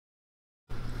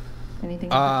Anything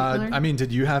in particular? I mean,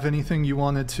 did you have anything you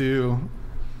wanted to?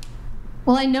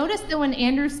 Well, I noticed that when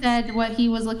Andrew said what he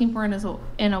was looking for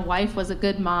in a wife was a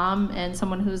good mom and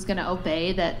someone who's going to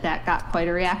obey, that got quite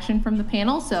a reaction from the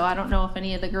panel. So I don't know if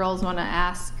any of the girls want to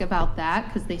ask about that,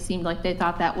 because they seemed like they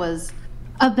thought that was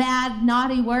a bad,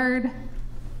 naughty word,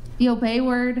 the obey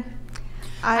word.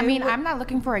 I mean, I'm not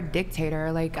looking for a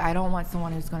dictator. Like, I don't want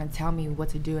someone who's going to tell me what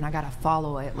to do and I got to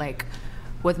follow it, like,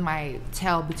 with my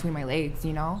tail between my legs,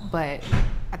 you know? But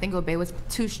I think obey was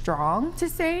too strong to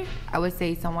say. I would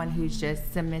say someone who's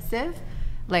just submissive.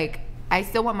 Like, I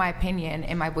still want my opinion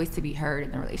and my voice to be heard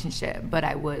in the relationship, but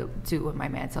I would do what my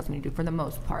man tells me to do for the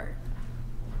most part.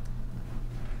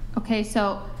 Okay,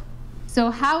 so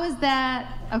how is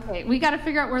that? Okay, we got to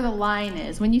figure out where the line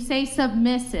is. When you say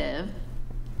submissive,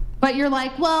 but you're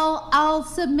like, well, I'll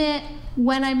submit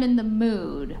when I'm in the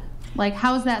mood. Like,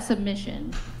 how's that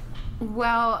submission?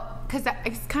 Well, because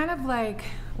it's kind of like,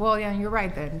 well, yeah, you're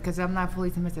right then, because I'm not fully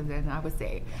submissive then, I would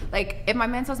say. Like, if my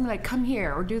man tells me, like, come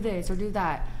here, or do this, or do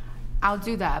that, I'll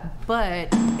do that. But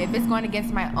if it's going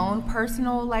against my own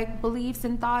personal, like, beliefs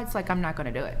and thoughts, like, I'm not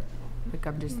going to do it. Like,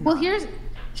 I'm just not. Well,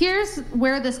 here's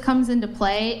where this comes into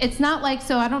play. It's not like,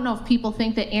 so I don't know if people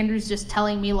think that Andrew's just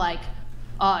telling me, like,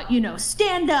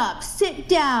 stand up, sit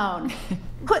down,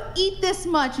 eat this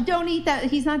much, don't eat that.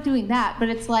 He's not doing that. But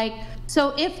it's like,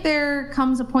 so if there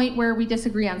comes a point where we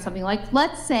disagree on something, like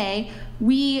let's say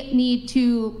we need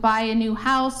to buy a new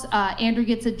house, Andrew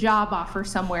gets a job offer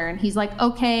somewhere and he's like,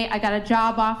 okay, I got a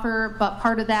job offer, but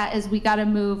part of that is we got to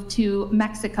move to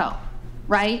Mexico,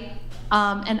 right?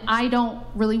 And I don't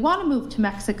really want to move to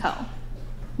Mexico.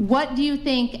 What do you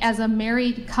think, as a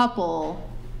married couple,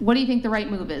 what do you think the right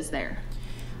move is there?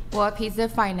 Well, if he's the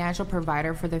financial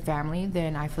provider for the family,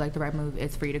 then I feel like the right move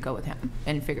is for you to go with him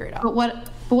and figure it out. But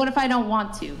what if I don't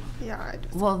want to? Yeah.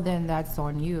 Well, then that's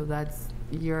on you. That's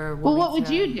your. Well, what would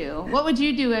you do? What would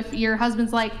you do if your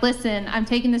husband's like, listen, I'm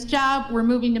taking this job, we're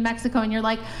moving to Mexico, and you're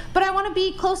like, but I want to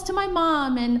be close to my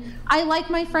mom, and I like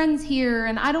my friends here,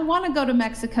 and I don't want to go to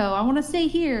Mexico. I want to stay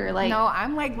here. Like, no,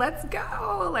 I'm like, let's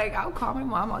go. Like, I'll call my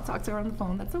mom. I'll talk to her on the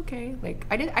phone. That's okay. Like,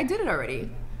 I did it already.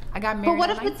 I got married.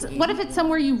 But what if it's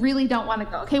somewhere you really don't want to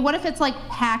go? Okay, what if it's like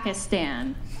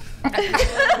Pakistan?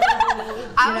 Pakistan's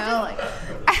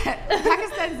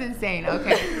insane.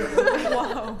 Okay.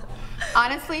 Whoa.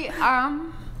 Honestly,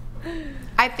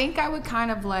 I think I would kind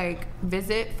of like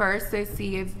visit first to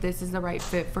see if this is the right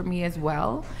fit for me as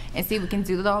well, and see if we can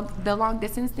do the long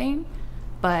distance thing.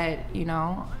 But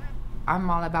I'm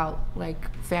all about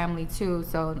like family too.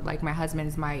 So like my husband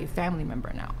is my family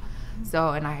member now. So,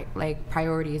 and I like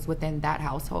priorities within that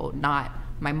household, not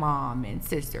my mom and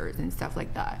sisters and stuff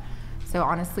like that. So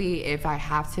honestly, if I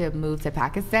have to move to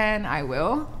Pakistan, I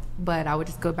will, but I would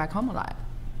just go back home a lot,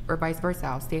 or vice versa.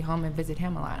 I'll stay home and visit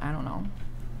him a lot. I don't know.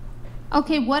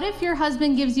 Okay, what if your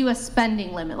husband gives you a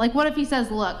spending limit? Like, what if he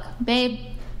says, look, babe,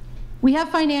 we have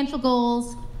financial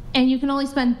goals, and you can only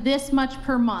spend this much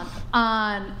per month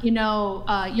on,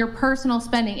 your personal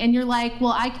spending. And you're like,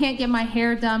 well, I can't get my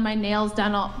hair done, my nails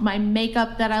done, my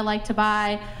makeup that I like to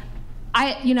buy.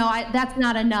 That's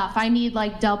not enough. I need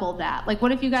like double that. Like,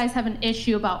 what if you guys have an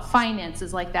issue about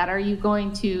finances like that? Are you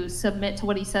going to submit to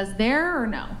what he says there or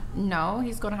no? No,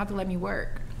 he's going to have to let me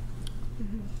work.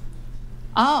 Mm-hmm.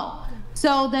 Oh,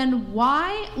 so then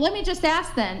why? Let me just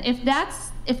ask then, if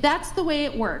that's the way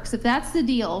it works, if that's the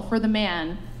deal for the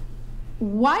man,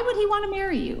 why would he want to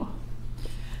marry you?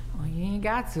 Well, you ain't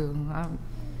got to.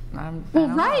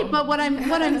 But what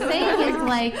I'm saying is,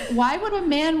 like, why would a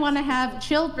man want to have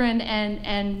children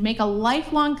and make a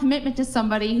lifelong commitment to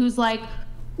somebody who's like,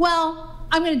 well,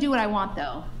 I'm going to do what I want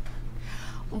though?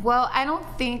 Well, I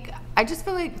just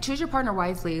feel like choose your partner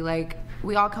wisely. Like,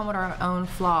 we all come with our own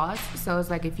flaws. So it's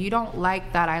like, if you don't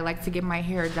like that, I like to get my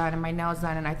hair done and my nails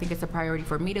done, and I think it's a priority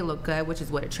for me to look good, which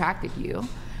is what attracted you.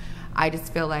 I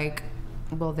just feel like,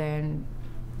 well, then,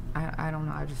 I don't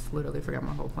know. I just literally forgot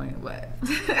my whole point. But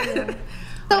yeah.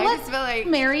 So let's feel like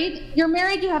you're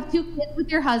married, you have 2 kids with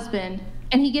your husband,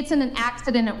 and he gets in an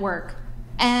accident at work.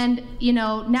 And,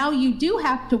 now you do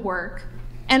have to work,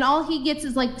 and all he gets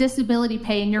is like disability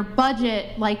pay, and your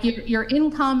budget, like your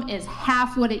income is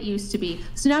half what it used to be.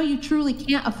 So now you truly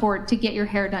can't afford to get your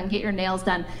hair done, get your nails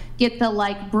done, get the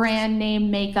like brand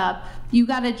name makeup. You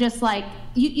got to just like,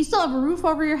 you still have a roof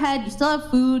over your head, you still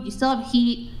have food, you still have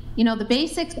heat. The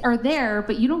basics are there,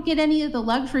 but you don't get any of the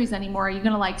luxuries anymore. Are you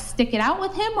going to like stick it out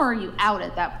with him, or are you out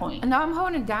at that point? No, I'm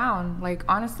holding it down. Like,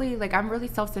 honestly, like, I'm really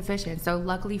self-sufficient. So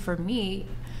luckily for me,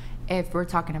 if we're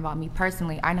talking about me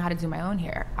personally, I know how to do my own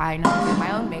hair. I know how to do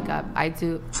my own makeup. I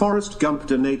do. Forrest Gump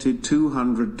donated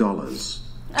 $200.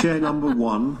 Chair number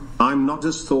 1, I'm not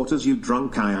as thought as you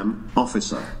drunk I am,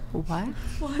 officer. What?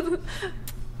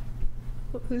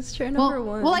 Who's chair number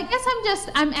 1? Well, I guess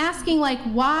I'm asking, like,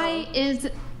 why is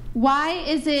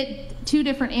it 2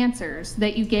 different answers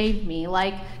that you gave me?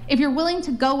 Like, if you're willing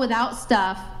to go without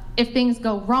stuff if things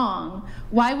go wrong,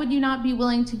 why would you not be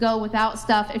willing to go without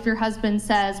stuff if your husband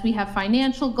says we have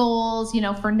financial goals,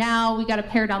 for now we got to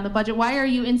pare down the budget? Why are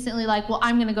you instantly like, well,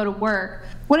 I'm going to go to work?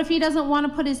 What if he doesn't want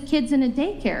to put his kids in a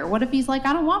daycare? What if he's like,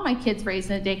 I don't want my kids raised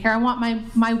in a daycare, I want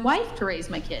my wife to raise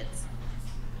my kids?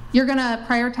 You're going to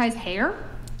prioritize hair?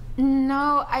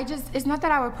 No, it's not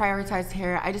that I would prioritize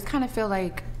hair. I just kind of feel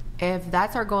like if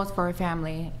that's our goals for a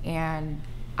family and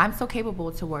I'm so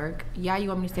capable to work, yeah, you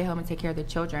want me to stay home and take care of the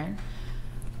children.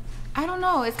 I don't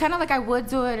know. It's kind of like I would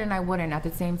do it and I wouldn't at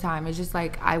the same time. It's just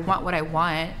like I want what I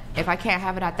want. If I can't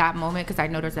have it at that moment because I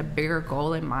know there's a bigger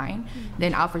goal in mind,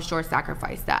 then I'll for sure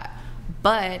sacrifice that.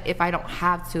 But if I don't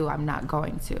have to, I'm not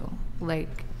going to.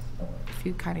 Like, if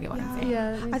you kind of get what I'm saying.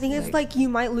 Yeah, I think it's like you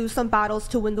might lose some battles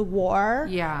to win the war.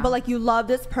 Yeah. But like you love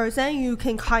this person, you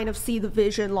can kind of see the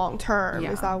vision long term.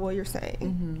 Yeah. Is that what you're saying?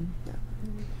 Mm-hmm.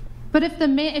 But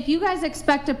if you guys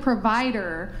expect a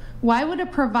provider, why would a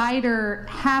provider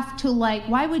have to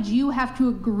why would you have to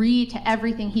agree to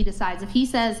everything he decides? If he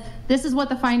says, this is what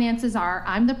the finances are,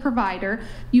 I'm the provider,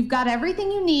 you've got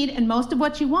everything you need and most of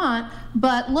what you want,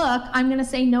 but look, I'm going to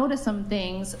say no to some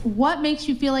things. What makes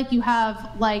you feel like you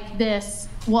have this,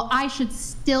 well, I should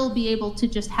still be able to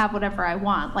just have whatever I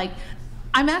want?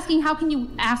 I'm asking, how can you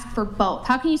ask for both?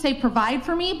 How can you say provide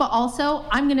for me, but also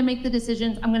I'm going to make the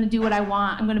decisions, I'm going to do what I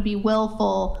want, I'm going to be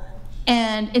willful,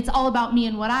 and it's all about me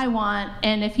and what I want?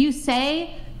 And if you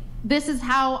say, this is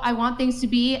how I want things to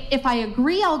be, if I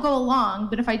agree, I'll go along,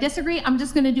 but if I disagree, I'm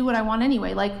just going to do what I want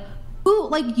anyway.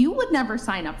 You would never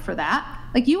sign up for that.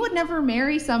 You would never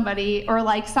marry somebody or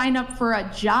sign up for a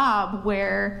job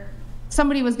where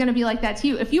somebody was going to be like that to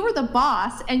you. If you were the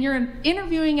boss and you're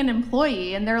interviewing an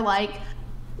employee and they're like,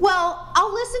 well,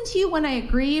 I'll listen to you when I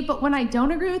agree, but when I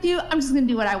don't agree with you, I'm just going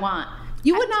to do what I want.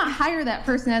 You would not hire that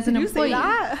person as an employee. You say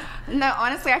that? No,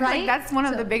 honestly, I feel Right? like that's one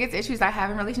of the biggest issues I have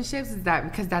in relationships is that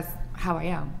because that's how I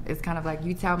am. It's kind of like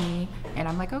you tell me and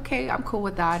I'm like, okay, I'm cool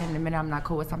with that. And the minute I'm not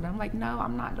cool with something, I'm like, no,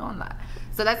 I'm not doing that.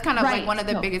 So that's kind of Right. one of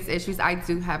the biggest issues I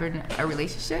do have in a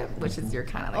relationship, which is you're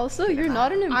kind of Also, you're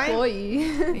not an employee.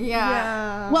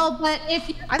 Yeah. Well, but if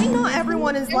you I think not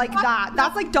everyone is like that.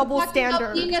 That's double talking about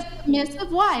standard. being a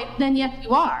submissive wife, then yes,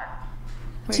 you are.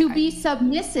 To be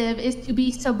submissive is to be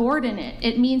subordinate.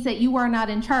 It means that you are not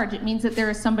in charge. It means that there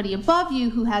is somebody above you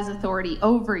who has authority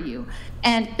over you.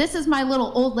 And this is my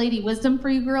little old lady wisdom for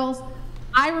you girls.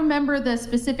 I remember the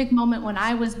specific moment when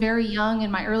I was very young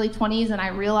in my early 20s and I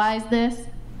realized this.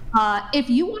 If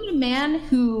you want a man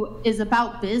who is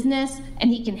about business and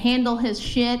he can handle his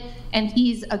shit and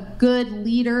he's a good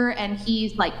leader and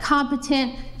he's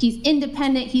competent, he's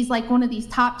independent, he's one of these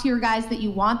top tier guys that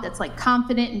you want that's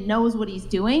confident and knows what he's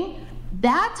doing,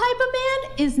 that type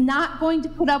of man is not going to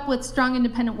put up with strong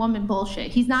independent woman bullshit.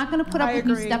 He's not going to put up with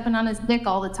you stepping on his dick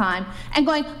all the time and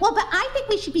going, well, but I think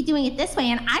we should be doing it this way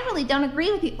and I really don't agree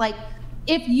with you.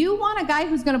 If you want a guy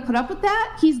who's going to put up with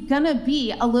that, he's going to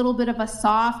be a little bit of a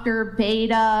softer,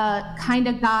 beta kind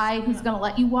of guy who's going to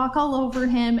let you walk all over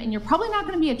him, and you're probably not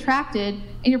going to be attracted,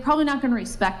 and you're probably not going to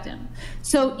respect him.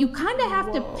 So you kind of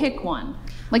have to pick one.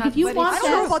 If you want I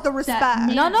don't know about the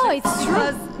respect. No, it's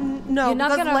true. No, You're not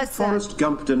because gonna- listen. Forrest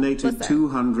Gump donated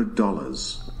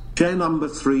 $200. Chair number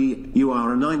 3, you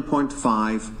are a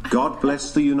 9.5. God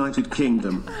bless the United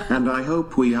Kingdom, and I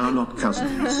hope we are not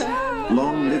cousins.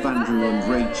 Long live Andrew and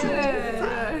Rachel.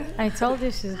 I told you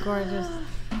she's gorgeous.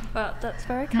 Well, that's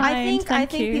very kind. I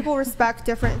think people respect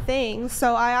different things.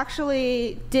 So I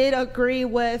actually did agree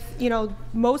with,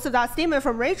 most of that statement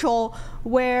from Rachel,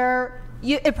 where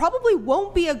it probably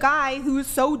won't be a guy who's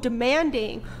so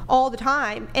demanding all the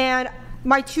time. And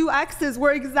my 2 exes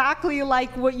were exactly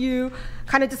like what you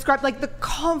kind of described, the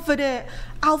confident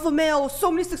alpha male, so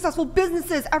many successful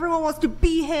businesses, everyone wants to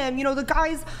be him, the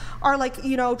guys are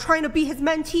trying to be his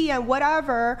mentee and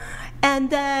whatever. And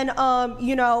then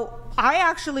I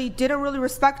actually didn't really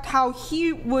respect how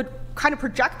he would kind of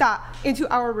project that into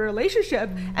our relationship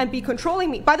and be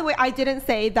controlling me. By the way, I didn't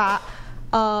say that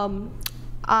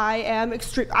I am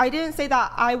extreme. I didn't say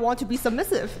that I want to be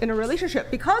submissive in a relationship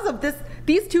because of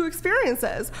these 2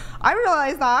 experiences. I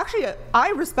realized that actually I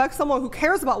respect someone who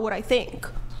cares about what I think.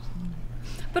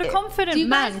 But a confident Do you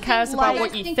guys man cares think, about do what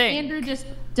guys you think think. Andrew just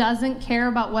doesn't care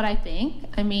about what I think?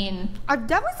 I mean, I've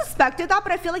definitely suspected that,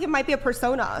 but I feel like it might be a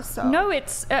persona. So No,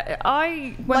 it's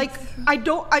I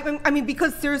mean,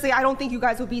 because seriously, I don't think you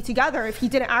guys would be together if he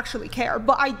didn't actually care.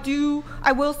 But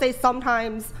I will say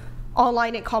sometimes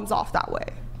online it comes off that way.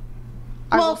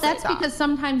 well, that's because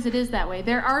sometimes it is that way.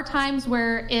 There are times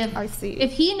where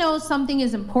if he knows something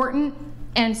is important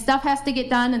and stuff has to get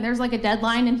done and there's like a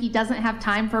deadline and he doesn't have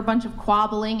time for a bunch of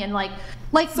quabbling and like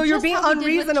so you're being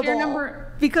unreasonable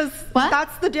because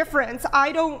that's the difference.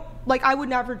 I would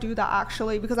never do that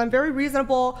actually because I'm very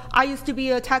reasonable. I used to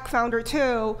be a tech founder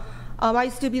too. I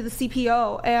used to be the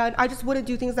CPO, and I just wouldn't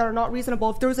do things that are not reasonable.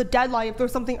 If there was a deadline, if there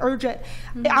was something urgent,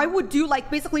 I would do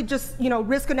like basically just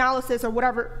risk analysis or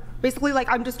whatever. Basically, like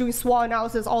I'm just doing SWOT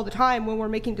analysis all the time when we're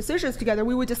making decisions together.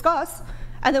 We would discuss,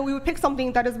 and then we would pick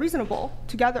something that is reasonable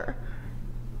together.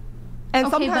 And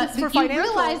sometimes for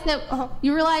financial,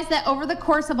 you realize that over the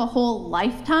course of a whole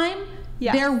lifetime,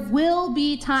 there will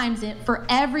be times for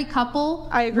every couple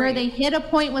where they hit a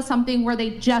point with something where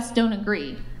they just don't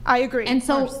agree. I agree. And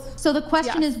so the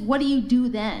question is, what do you do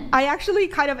then? I actually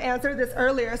kind of answered this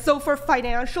earlier. So for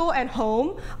financial and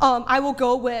home, I will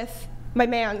go with my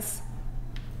man's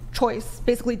choice,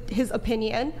 basically his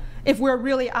opinion, if we're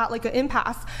really at like an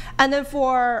impasse. And then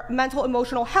for mental,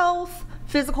 emotional health,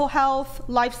 physical health,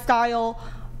 lifestyle,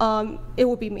 it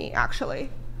would be me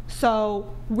actually.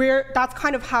 So that's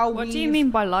kind of how What do you mean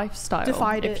by lifestyle?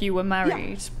 If you were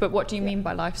married, but what do you mean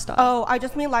by lifestyle? Oh, I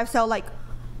just mean lifestyle like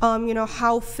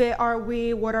how fit are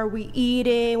we? What are we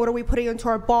eating? What are we putting into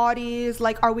our bodies?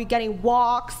 Like, are we getting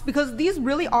walks? Because these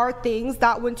really are things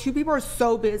that when two people are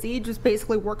so busy, just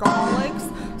basically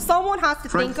workaholics, someone has to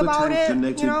think about it. Frank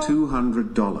the Tank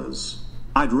donated $200.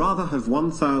 I'd rather have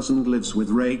 1,000 lives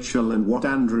with Rachel and what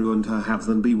Andrew and her have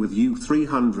than be with you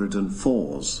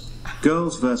 304s.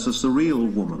 Girls versus the real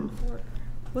woman.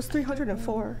 What's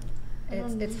 304?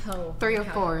 It's hoe.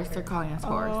 304s, they're calling us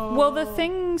whores. Well, the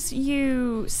things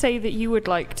you say that you would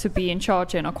like to be in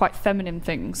charge in are quite feminine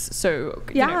things. So,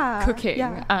 cooking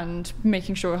and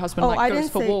making sure your husband goes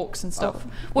for walks and stuff.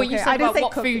 Well, you said about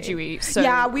what food you eat. So,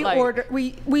 yeah,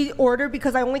 we order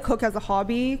because I only cook as a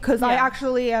hobby because I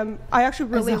actually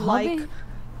really like. Hobby?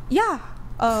 Yeah.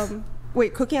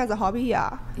 Wait, cooking as a hobby?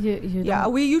 Yeah. You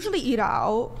we usually eat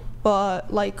out.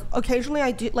 But like occasionally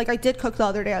I did cook the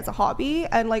other day as a hobby,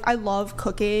 and like I love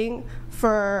cooking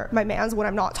for my mans when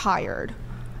I'm not tired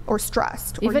or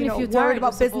stressed or even if you're worried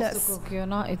about business. To cook, you're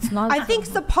not. It's not. I think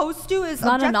supposed to is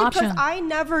not an objective option. because I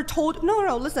never told.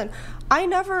 No. Listen, I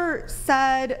never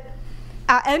said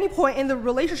at any point in the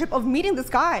relationship of meeting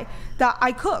this guy that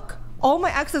I cook. All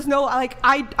my exes know, like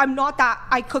I'm not that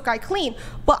I cook, I clean,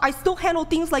 but I still handle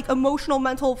things like emotional,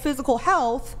 mental, physical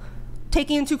health,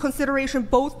 taking into consideration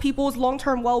both people's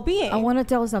long-term well-being. I want to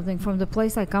tell you something. From the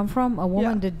place I come from, a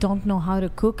woman that don't know how to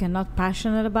cook and not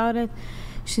passionate about it,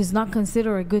 she's not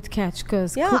considered a good catch.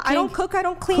 Because I don't cook, I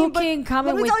don't clean. Cooking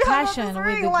coming with passion.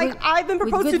 I've been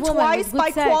proposed to twice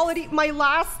by quality. My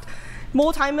last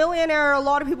multi-millionaire, a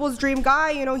lot of people's dream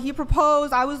guy, he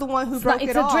proposed. I was the one who broke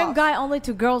it off. It's a dream guy only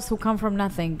to girls who come from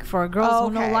nothing. For girls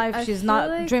who know life, she's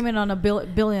not dreaming on a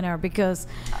billionaire, because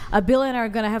a billionaire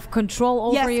gonna have control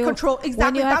over you. Yes, control.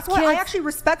 Exactly. That's why I actually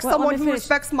respect someone who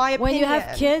respects my opinion. When you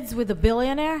have kids with a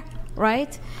billionaire,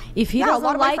 right? If he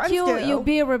doesn't like you,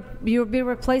 you'll be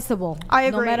replaceable. I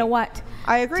agree. No matter what.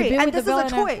 I agree. And this is a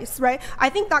choice, right? I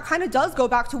think that kind of does go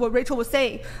back to what Rachel was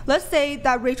saying. Let's say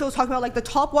that Rachel was talking about like the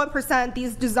top 1%,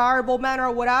 these desirable men or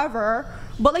whatever,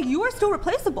 but like you are still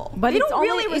replaceable. But they don't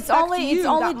really respect you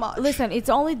that much. Listen, it's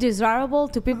only desirable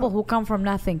to people who come from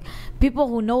nothing. People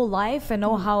who know life and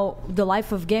know how the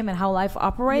life of game and how life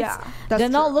operates. Yeah, that's They're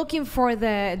not true. looking for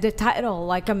the title,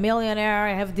 like a millionaire,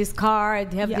 I have this car, I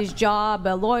have this job,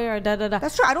 a lawyer, da-da-da.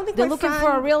 That's true. I don't think they're looking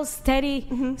for a real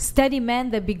steady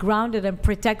man that be grounded and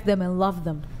protect them and love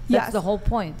them. That's the whole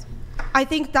point. I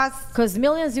think that's because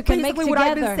millions you can make together. What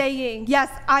I've been saying. Yes,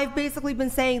 I've basically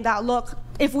been saying that. Look,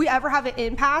 if we ever have an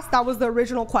impasse, that was the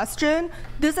original question.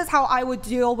 This is how I would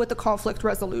deal with the conflict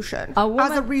resolution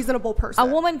as a reasonable person.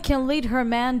 A woman can lead her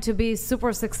man to be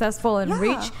super successful and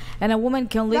rich, and a woman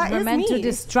can lead her man to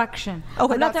destruction.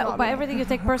 Okay, I'm not talking about everything you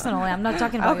take personally. I'm not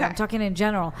talking about you. I'm talking in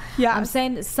general. Yeah. I'm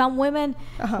saying some women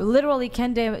literally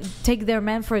can take their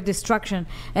man for destruction,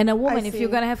 and a woman, if you're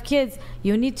gonna have kids,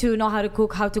 you need to know how to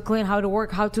cook, how to clean, how to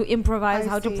work, how to improvise,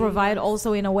 how to provide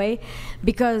also in a way,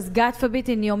 because God forbid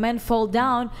in your man fall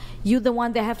down, you the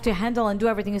one that have to handle and do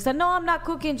everything. You said, no, I'm not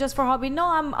cooking just for hobby. No,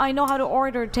 I know how to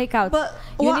order takeout. But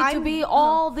you need to be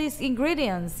all these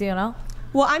ingredients,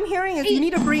 What I'm hearing is you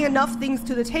need to bring enough things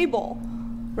to the table,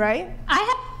 right?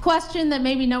 I question that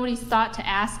maybe nobody's thought to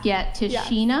ask yet to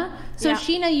Sheena. So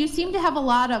Sheena, you seem to have a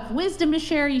lot of wisdom to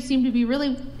share. You seem to be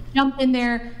really jump in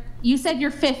there. You said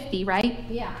you're 50, right?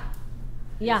 Yeah.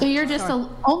 So you're just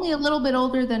only a little bit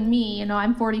older than me. You know,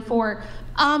 I'm 44.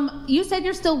 You said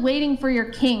you're still waiting for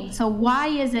your king. So why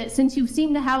is it, since you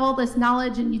seem to have all this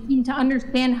knowledge and you seem to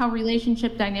understand how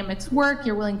relationship dynamics work,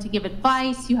 you're willing to give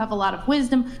advice, you have a lot of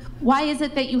wisdom, why is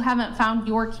it that you haven't found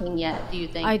your king yet, do you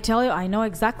think? I tell you, I know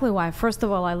exactly why. First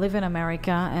of all, I live in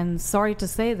America, and sorry to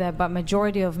say that, but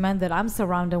majority of men that I'm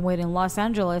surrounded with in Los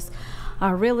Angeles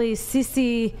are really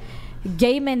sissy,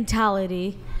 gay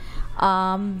mentality.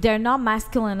 They're not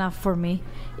masculine enough for me.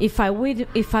 If I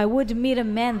would meet a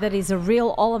man that is a real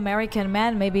all-American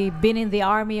man, maybe been in the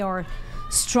army or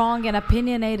strong and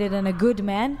opinionated and a good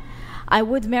man, I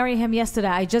would marry him yesterday.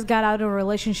 I just got out of a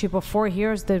relationship of 4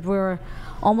 years that we were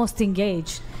almost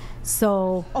engaged.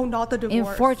 So not the divorce.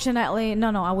 Unfortunately,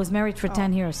 no, I was married for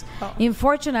 10 years.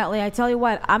 Unfortunately, I tell you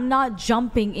what, I'm not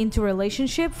jumping into a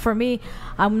relationship. For me,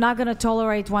 I'm not going to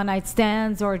tolerate one night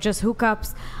stands or just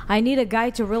hookups. I need a guy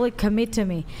to really commit to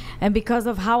me. And because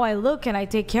of how I look and I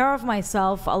take care of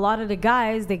myself, a lot of the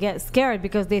guys, they get scared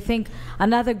because they think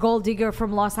another gold digger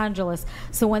from Los Angeles.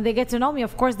 So when they get to know me,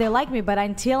 of course they like me, but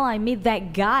until I meet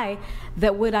that guy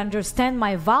that would understand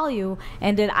my value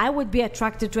and that I would be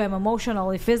attracted to him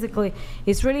emotionally, physically,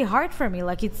 it's really hard for me.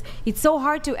 Like it's so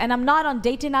hard to, and I'm not on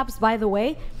dating apps, by the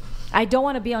way. I don't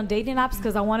want to be on dating apps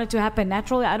because I want it to happen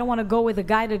naturally. I don't want to go with a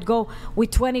guy that go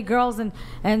with 20 girls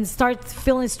and start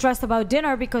feeling stressed about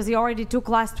dinner because he already took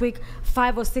last week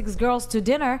 5 or 6 girls to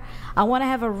dinner. I want to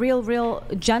have a real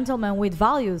gentleman with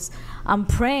values. I'm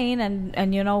praying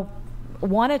and you know,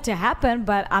 want it to happen,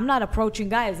 but I'm not approaching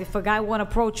guys. If a guy want to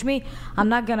approach me, I'm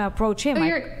not going to approach him.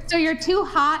 So you're too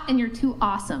hot and you're too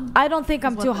awesome. I don't think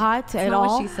I'm too hot at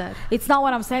all. What she said. It's not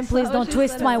what I'm saying. Please don't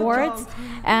twist my words.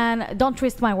 And don't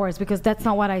twist my words because that's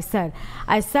not what I said.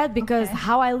 I said because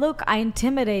how I look, I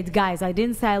intimidate guys. I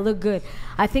didn't say I look good.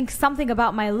 I think something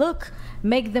about my look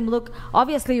make them look.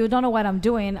 Obviously, you don't know what I'm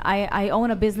doing. I own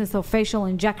a business of facial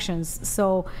injections.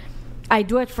 So I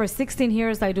do it for 16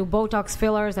 years. I do Botox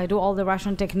fillers. I do all the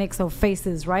Russian techniques of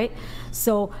faces, right?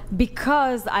 So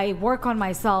because I work on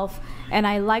myself and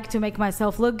I like to make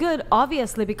myself look good,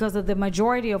 obviously because of the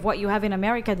majority of what you have in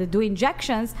America that do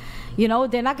injections, you know,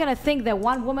 they're not going to think that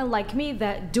one woman like me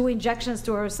that do injections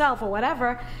to herself or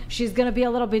whatever, she's going to be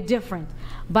a little bit different.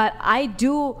 But I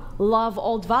do love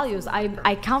old values.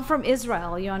 I come from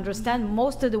Israel. You understand?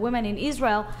 Most of the women in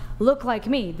Israel look like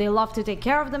me. They love to take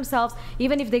care of themselves.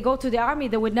 Even if they go to the army,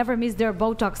 they would never miss their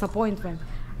Botox appointment,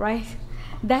 right?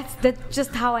 That's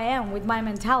just how I am with my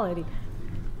mentality.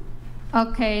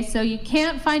 Okay, so you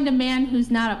can't find a man who's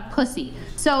not a pussy.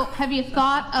 So have you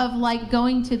thought of like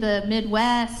going to the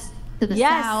Midwest, to the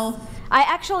South? I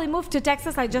actually moved to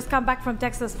Texas. I just come back from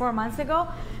Texas 4 months ago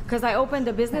because I opened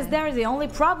a business there. The only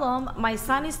problem, my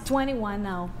son is 21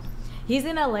 now. He's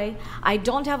in LA. I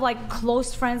don't have like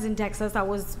close friends in Texas.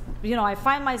 I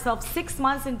find myself 6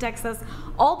 months in Texas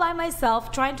all by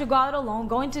myself, trying to go out alone,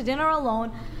 going to dinner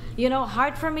alone,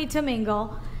 hard for me to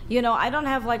mingle. I don't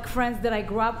have like friends that I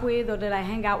grew up with or that I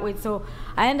hang out with. So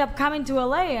I end up coming to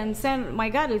LA and saying, my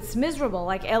God, it's miserable.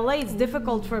 Like LA is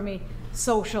difficult for me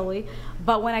socially.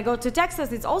 But when I go to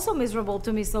Texas, it's also miserable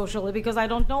to me socially because I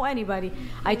don't know anybody.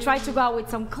 I try to go out with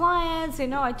some clients,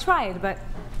 I tried, but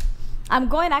I'm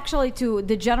going actually to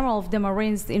the General of the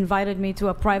Marines invited me to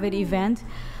a private event.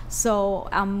 So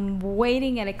I'm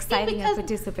waiting and excited and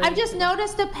participating. I've just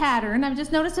noticed a pattern.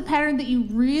 That you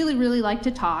really, really like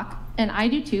to talk. And I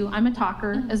do too. I'm a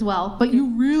talker as well. But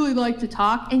you really like to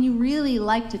talk, and you really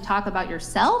like to talk about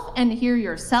yourself and hear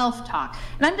yourself talk.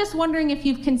 And I'm just wondering if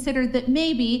you've considered that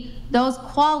maybe those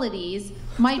qualities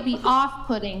might be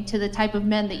off-putting to the type of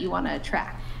men that you want to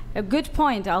attract. A good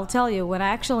point. I'll tell you, when I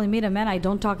actually meet a man, I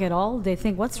don't talk at all. They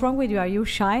think, what's wrong with you? Are you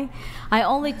shy? I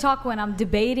only talk when I'm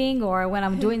debating or when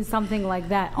I'm doing something like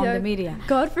that on the media.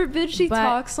 God forbid she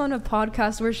talks on a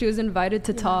podcast where she was invited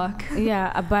to talk.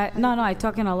 Yeah, but no, I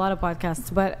talk in a lot of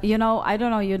podcasts. But, I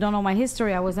don't know. You don't know my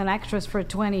history. I was an actress for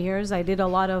 20 years. I did a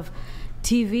lot of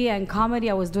TV and comedy.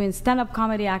 I was doing stand-up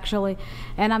comedy, actually.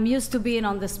 And I'm used to being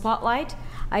on the spotlight.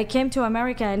 I came to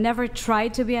America. I never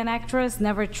tried to be an actress,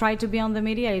 never tried to be on the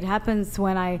media. It happens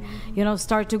when I,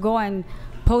 start to go and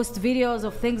post videos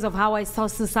of things of how I saw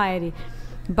society.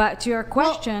 But to your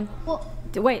question,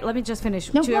 wait, let me just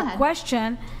finish. No, to your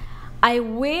question, I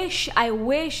wish I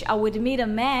would meet a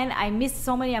man. I missed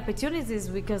so many opportunities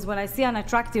because when I see an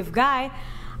attractive guy,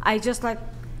 I just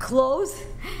close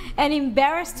and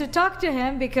embarrassed to talk to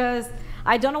him because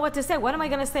I don't know what to say. What am I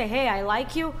going to say? Hey, I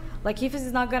like you. Like, if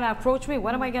he's not going to approach me,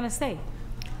 what am I going to say?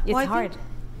 It's hard.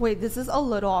 Wait, this is a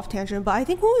little off tangent, but I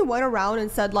think when we went around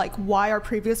and said like why our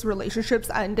previous relationships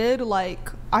ended, like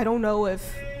I don't know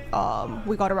if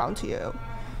we got around to you.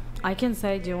 I can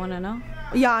say, do you want to know?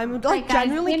 Yeah, I'm like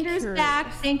genuinely Andrew's curious.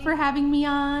 back. Thanks for having me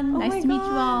on. Nice to meet you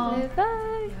all.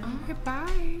 Bye.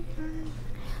 Bye.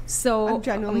 So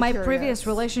my curious. Previous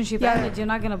relationship ended, you're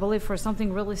not gonna believe, for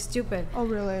something really stupid. Oh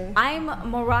really? I'm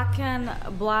Moroccan,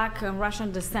 Black, and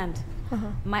Russian descent.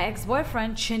 My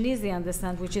ex-boyfriend, Tunisian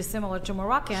descent, which is similar to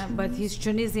Moroccan, but his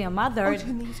Tunisian mother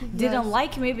didn't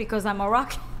like me because I'm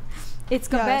Moroccan. It's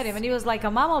competitive, and he was like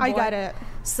a mama boy. I get it.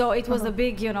 So it was a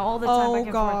big, all the time back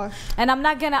and forth. And I'm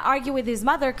not gonna argue with his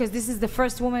mother because this is the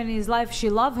first woman in his life. She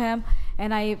loved him,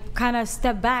 and I kind of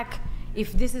step back.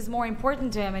 If this is more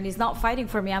important to him and he's not fighting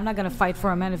for me, I'm not gonna fight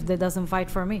for a man if that doesn't fight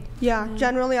for me. Yeah,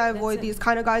 generally I avoid these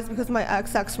kind of guys because my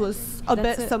ex was a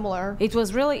bit similar. It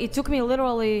was really. It took me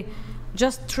literally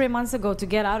just 3 months ago to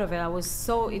get out of it. It was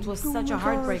such a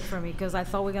heartbreak for me because I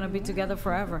thought we were gonna be together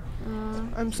forever.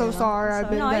 I'm so sorry. I've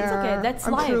been there. No, it's okay. That's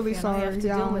life. Truly sorry. You have to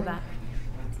deal with that.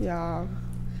 Yeah.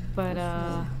 But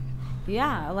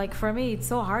yeah, like for me, it's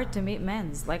so hard to meet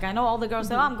men. Like I know all the girls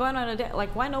say, "Oh, I'm going on a date."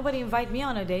 Like, why nobody invite me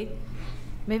on a date?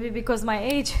 Maybe because my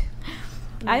age.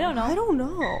 I don't know. I don't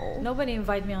know. Nobody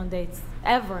invite me on dates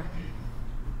ever.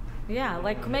 Yeah,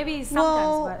 like maybe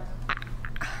sometimes,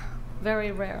 but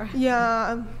very rare.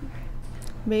 Yeah.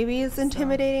 Maybe it's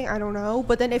intimidating. I don't know.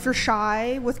 But then if you're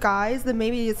shy with guys, then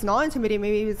maybe it's not intimidating.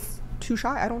 Maybe it's too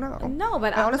shy. I don't know. No,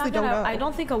 but I honestly don't know. I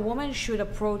don't think a woman should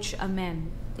approach a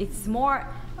man. It's more.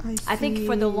 I think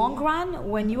for the long run,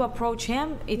 when you approach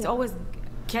him, it's always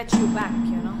catch you back.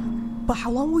 But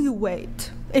how long will you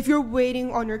wait? If you're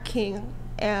waiting on your king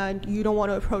and you don't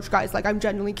want to approach guys, like I'm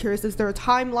genuinely curious, is there a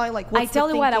timeline? Like, what's I tell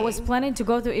the you what, I thinking? was planning to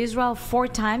go to Israel 4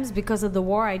 times because of the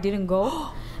war. I didn't go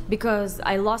because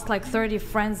I lost like 30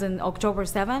 friends in October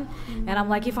 7. And I'm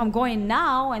like, if I'm going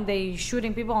now and they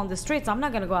shooting people on the streets, I'm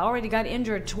not gonna go. I already got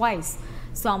injured twice.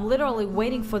 So I'm literally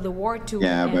waiting for the war to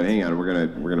end. But hang on,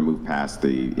 we're gonna move past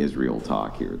the Israel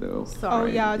talk here, though. Oh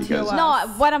yeah, no.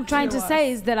 What I'm trying to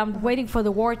say is that I'm waiting for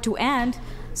the war to end,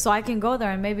 so I can go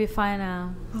there and maybe find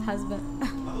a husband.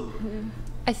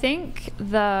 I think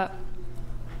that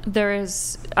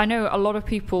I know a lot of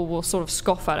people will sort of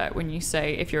scoff at it when you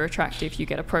say if you're attractive, you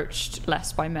get approached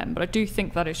less by men. But I do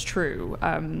think that is true.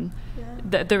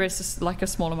 There is like a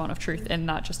small amount of truth in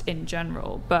that, just in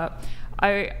general. But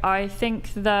I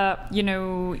think that,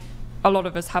 a lot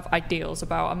of us have ideals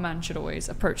about a man should always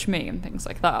approach me and things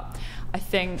like that. I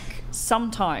think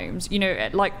sometimes,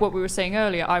 like what we were saying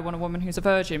earlier, I want a woman who's a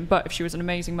virgin, but if she was an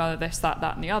amazing mother, this, that,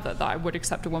 and the other, that I would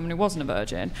accept a woman who wasn't a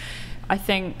virgin. I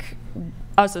think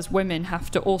us as women have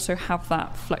to also have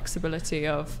that flexibility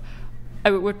of,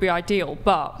 oh, it would be ideal,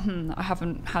 but I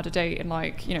haven't had a date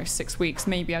in 6 weeks.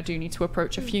 Maybe I do need to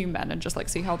approach a few men and just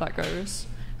see how that goes.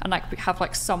 And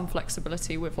have some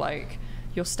flexibility with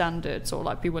your standards,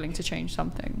 or be willing to change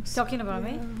some things. Talking about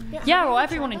me? Yeah, well,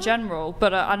 everyone in general.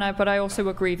 But I also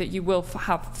agree that you will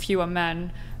have fewer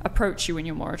men approach you when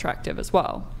you're more attractive as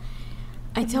well.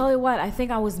 I tell you what, I think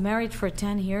I was married for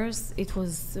 10 years. It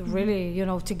was really,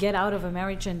 to get out of a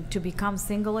marriage and to become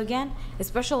single again,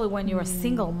 especially when you're a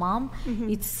single mom,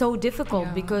 it's so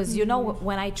difficult because,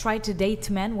 when I tried to date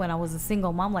men when I was a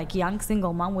single mom, like young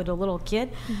single mom with a little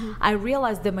kid, I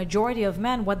realized the majority of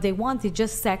men, what they want is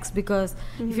just sex because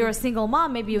if you're a single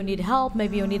mom, maybe you need help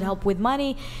with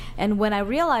money. And when I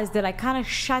realized that, I kind of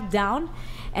shut down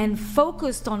and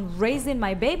focused on raising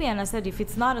my baby, and I said, if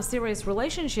it's not a serious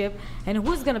relationship, and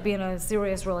who's going to be in a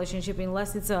serious relationship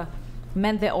unless it's a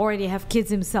man that already have kids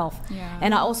himself?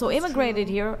 And I also immigrated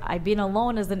here. I've been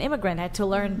alone as an immigrant. I had to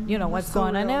learn what's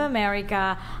going on in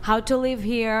America, how to live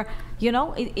here.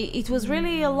 It was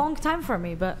really a long time for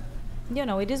me, but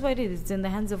it is what it is. It's in the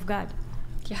hands of God.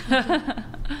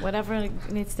 Whatever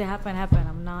needs to happen.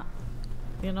 I'm not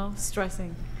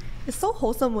stressing. It's so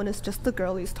wholesome when it's just the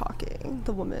girlies talking,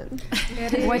 the woman.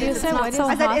 What do you say? I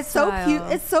said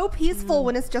it's so peaceful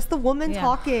when it's just the woman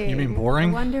talking. You mean boring?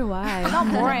 I wonder why.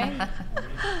 Not boring.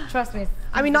 Trust me.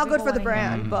 I mean, not good for the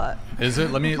brand, but is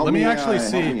it? Let me actually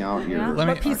see. Out here. Let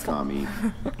me. Peaceful.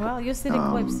 Well, you see the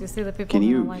clips. You see the people. Can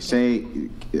you like say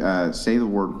the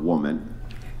word woman?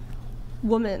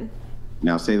 Woman.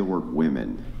 Now say the word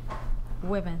women.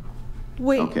 Women.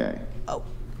 Wait. Okay. Oh.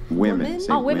 Women.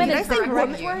 Women Did I is say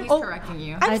women? He's correcting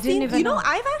you. I've seen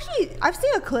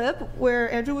a clip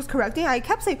where Andrew was correcting. I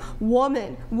kept saying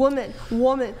woman, but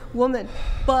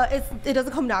it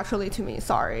doesn't come naturally to me.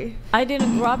 Sorry. I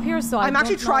didn't grow up here, so I'm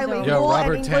actually trilingual,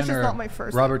 and English is not my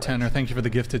first Robert language. Tanner, thank you for the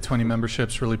gifted 20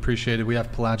 memberships. Really appreciate it. We have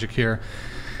Pelagic here.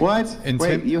 What?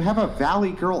 Wait, you have a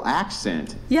Valley Girl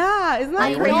accent. Yeah, isn't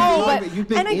that crazy? You've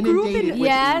been inundated with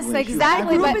yes, English.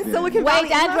 exactly. But in Silicon Valley,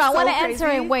 wait, Andrew, I want to so answer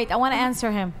him. Wait, I want to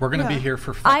answer him. We're gonna be here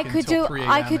for fucking till 3 a.m.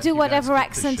 I could do whatever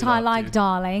accent I like, dude.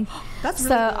 darling. That's really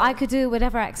so good. I could do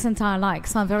whatever accent I like.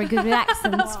 So I'm very good with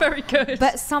accents. That's very good.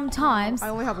 But sometimes I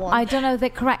only have one. I don't know the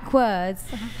correct words.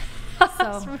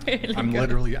 That's really I'm good.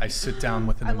 literally, I sit down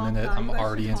within a minute, I'm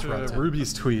already interrupted.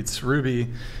 Ruby's tweets. Ruby,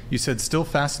 you said, still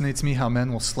fascinates me how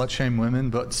men will slut shame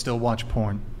women, but still watch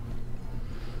porn.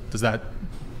 Does that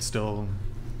still...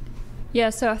 Yeah,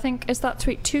 so I think, is that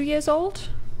tweet 2 years old?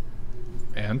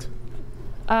 And?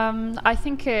 I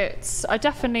think it's, I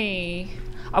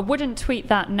wouldn't tweet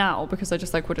that now because I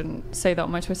just like wouldn't say that on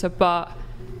my Twitter, but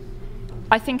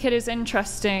I think it is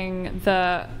interesting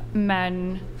that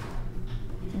men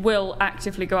will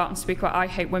actively go out and speak about I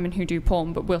hate women who do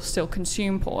porn, but will still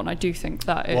consume porn. I do think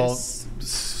that is... Well,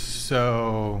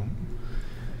 so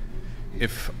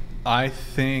if I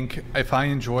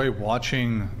enjoy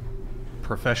watching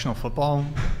professional football,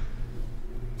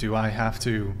 do I have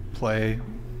to play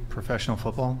professional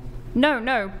football?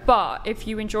 No, but if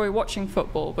you enjoy watching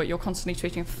football, but you're constantly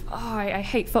tweeting, I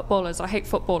hate footballers,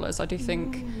 I do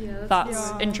think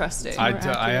that's interesting.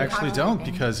 I actually don't,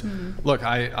 because, look,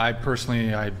 I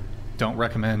personally, I don't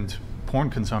recommend porn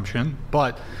consumption,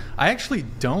 but I actually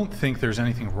don't think there's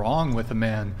anything wrong with a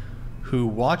man who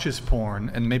watches porn,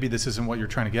 and maybe this isn't what you're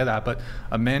trying to get at, but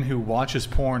a man who watches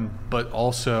porn but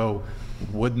also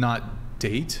would not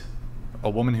date a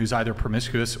woman who's either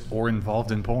promiscuous or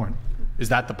involved in porn. Is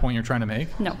that the point you're trying to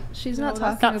make? No, she's not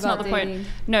talking that's about not the dating. point.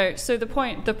 No, so the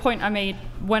point I made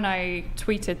when I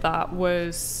tweeted that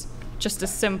was just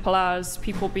as simple as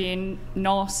people being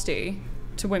nasty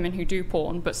to women who do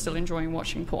porn but still enjoying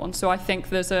watching porn. So I think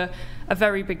there's a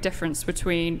very big difference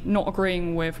between not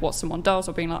agreeing with what someone does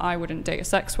or being like, I wouldn't date a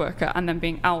sex worker, and then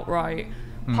being outright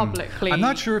publicly... I'm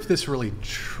not sure if this really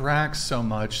tracks so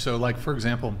much. So, like, for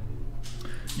example,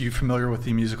 you familiar with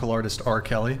the musical artist R.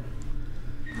 Kelly?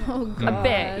 Oh, God. A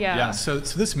bit, yeah. Yeah, so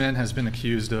this man has been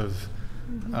accused of,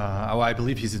 I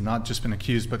believe he's not just been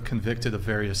accused, but convicted of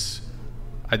various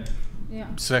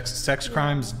sex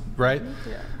crimes, right?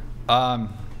 Yeah.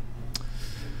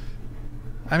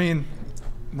 I mean,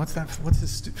 what's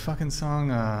this fucking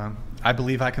song? I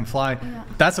Believe I Can Fly. Yeah.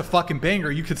 That's a fucking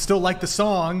banger. You could still like the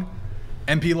song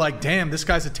and be like, damn, this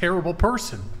guy's a terrible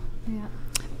person. Yeah.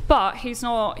 But he's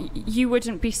not, you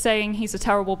wouldn't be saying he's a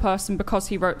terrible person because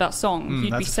he wrote that song.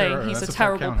 You'd be saying he's a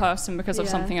terrible person because of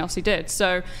something else he did.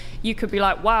 So you could be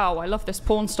like, wow, I love this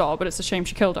porn star, but it's a shame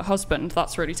she killed her husband.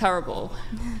 That's really terrible.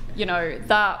 You know,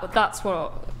 that's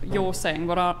what you're saying.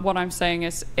 What I'm saying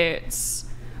is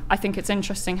I think it's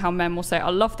interesting how men will say, I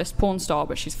love this porn star,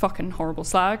 but she's fucking horrible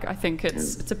slag. I think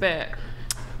it's a bit...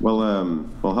 Well,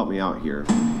 help me out here.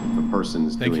 If a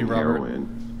person's doing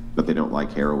heroin, but they don't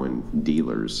like heroin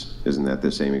dealers, isn't that the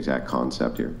same exact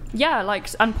concept here? Yeah,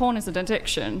 and porn is an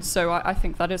addiction, so I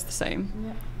think that is the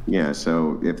same. Yeah,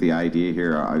 so if the idea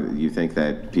here, you think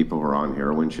that people who are on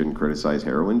heroin shouldn't criticize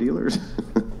heroin dealers?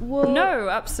 Well, no,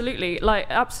 absolutely.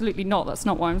 Absolutely not. That's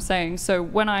not what I'm saying. So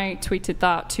when I tweeted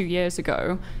that 2 years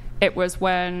ago, it was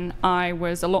when I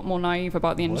was a lot more naive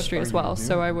about the industry as well.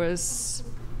 So I was...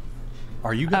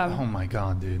 Are you going? Oh my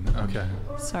God, dude. Okay.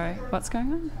 Sorry, what's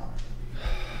going on?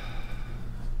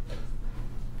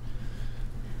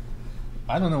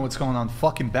 I don't know what's going on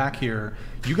fucking back here.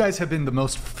 You guys have been the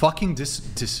most fucking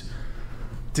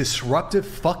disruptive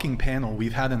fucking panel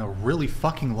we've had in a really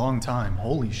fucking long time.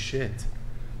 Holy shit.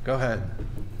 Go ahead.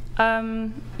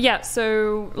 Yeah,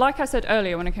 so like I said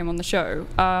earlier when I came on the show,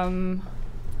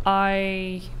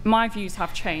 my views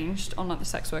have changed on the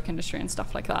sex work industry and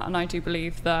stuff like that, and I do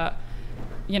believe that,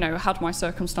 you know, had my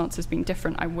circumstances been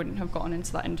different, I wouldn't have gotten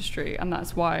into that industry, and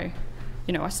that's why,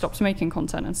 you know, I stopped making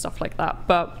content and stuff like that.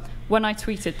 But when I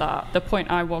tweeted that, the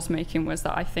point I was making was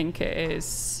that I think it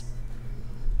is,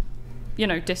 you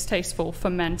know, distasteful for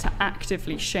men to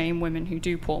actively shame women who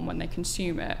do porn when they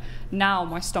consume it. Now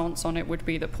my stance on it would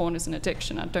be that porn is an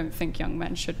addiction. I don't think young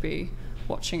men should be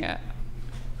watching it.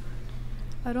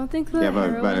 I don't think that. Yeah,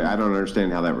 but I don't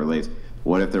understand how that relates.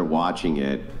 What if they're watching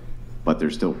it, but they're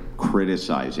still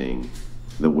criticizing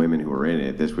the women who are in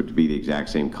it? This would be the exact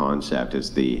same concept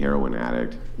as the heroin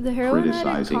addict. The heroin addict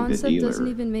criticizing concept the dealer. doesn't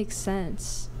even make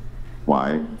sense.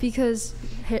 Why? Because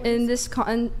in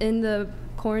the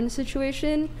porn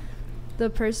situation, the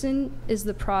person is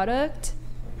the product,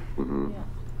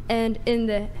 and in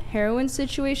the heroin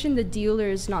situation, the dealer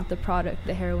is not the product.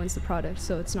 The heroin's the product,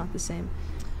 so it's not the same.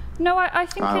 No, I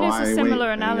think it is a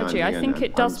similar analogy. I think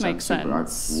it does make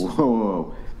sense.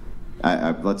 Whoa.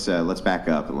 let's back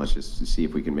up and let's just see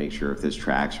if we can make sure if this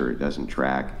tracks or it doesn't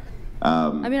track.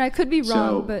 I mean, I could be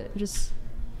wrong, but just...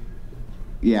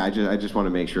 Yeah, I just want to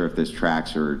make sure if this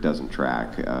tracks or doesn't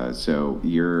track. So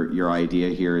your idea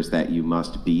here is that you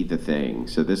must be the thing.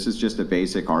 So this is just a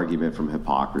basic argument from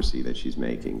hypocrisy that she's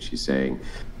making. She's saying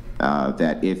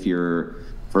that if you're,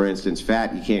 for instance,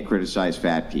 fat, you can't criticize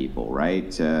fat people,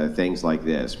 right? Things like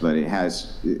this. But it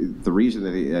has, the reason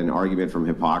that an argument from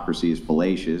hypocrisy is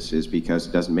fallacious is because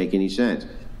it doesn't make any sense.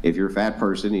 If you're a fat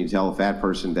person and you tell a fat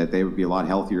person that they would be a lot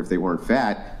healthier if they weren't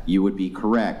fat, you would be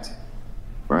correct,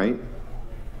 right?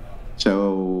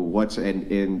 So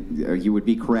you would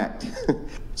be correct.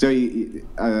 So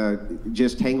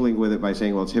just tangling with it by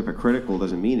saying, well, it's hypocritical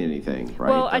doesn't mean anything,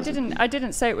 right? Well, I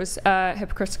didn't say it was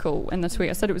hypocritical in the tweet.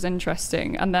 I said it was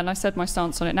interesting, and then I said my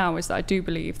stance on it now is that I do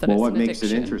believe that it's an addiction. Well, what makes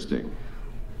it interesting?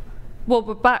 Well,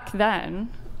 but back then,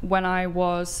 when I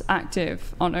was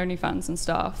active on OnlyFans and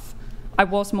stuff, I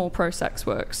was more pro-sex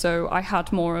work, so I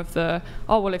had more of the,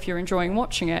 oh, well, if you're enjoying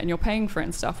watching it and you're paying for it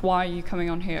and stuff, why are you coming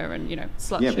on here and,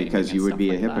 slut-shaming? Yeah, because you would be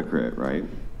a hypocrite, right?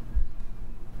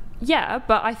 Yeah,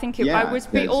 but I think I would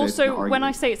be also, when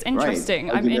I say it's interesting,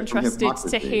 right. I'm interested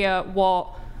to hear what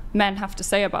men have to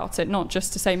say about it, not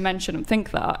just to say men shouldn't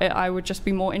think that. I would just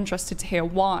be more interested to hear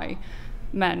why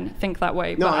men think that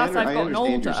way. No, but as I've gotten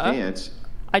older,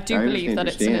 I do believe that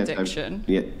it's an addiction.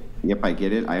 Yep, I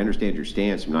get it. I understand your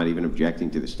stance. I'm not even objecting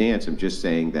to the stance. I'm just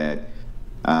saying that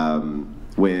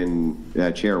when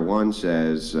Chair 1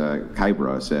 says,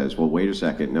 Kybra says, well, wait a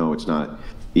second, no, it's not.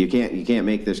 You can't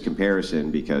make this comparison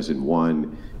because in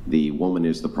one, the woman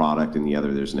is the product, and the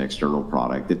other, there's an external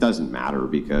product. It doesn't matter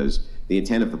because the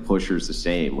intent of the pusher is the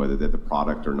same, whether they're the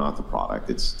product or not the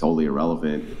product. It's totally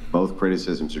irrelevant. Both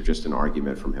criticisms are just an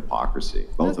argument from hypocrisy,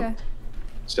 both of them.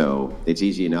 So it's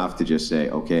easy enough to just say,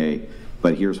 okay,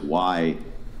 but here's why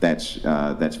that's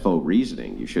faux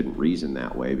reasoning. You shouldn't reason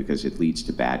that way because it leads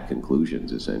to bad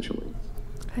conclusions, essentially.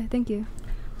 Okay, thank you.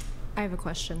 I have a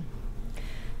question.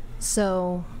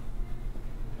 So,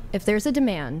 if there's a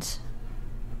demand,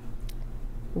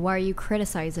 why are you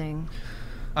criticizing?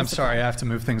 I'm sorry, I have to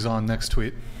move things on. Next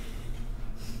tweet.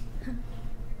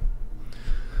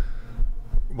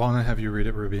 Why don't I have you read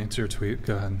it, Ruby? It's your tweet.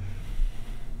 Go ahead.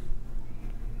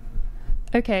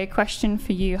 Okay, question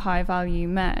for you high-value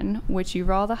men. Would you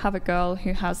rather have a girl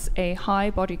who has a high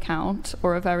body count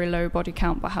or a very low body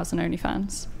count but has an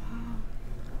OnlyFans?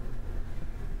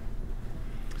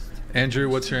 Andrew,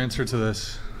 what's your answer to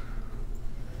this?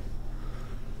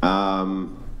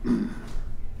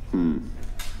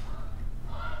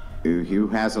 Who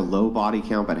has a low body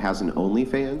count but has an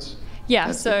OnlyFans? Yeah,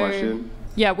 that's so... the question?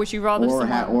 Yeah, would you rather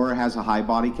or has a high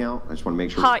body count? I just want to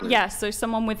make sure. Yeah, so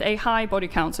someone with a high body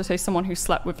count, so say someone who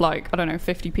slept with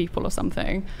 50 people or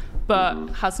something, but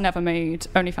has never made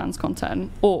OnlyFans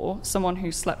content, or someone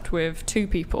who slept with 2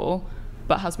 people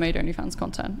but has made OnlyFans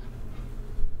content.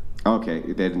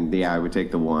 Okay, then I would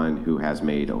take the one who has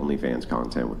made OnlyFans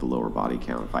content with the lower body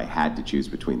count if I had to choose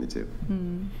between the two.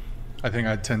 I think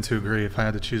I'd tend to agree if I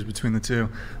had to choose between the two.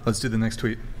 Let's do the next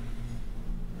tweet.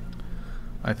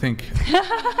 I'm going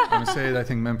to say it. I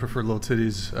think men prefer little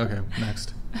titties. Okay,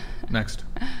 next.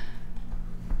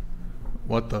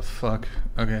 What the fuck?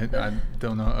 Okay, I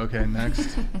don't know. Okay,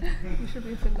 next. You should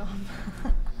be pinned on.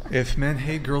 If men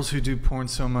hate girls who do porn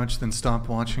so much, then stop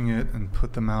watching it and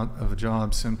put them out of a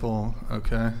job. Simple.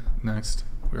 Okay, next.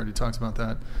 We already talked about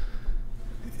that.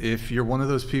 If you're one of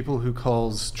those people who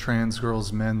calls trans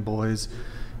girls men boys,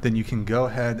 then you can go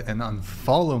ahead and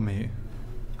unfollow me.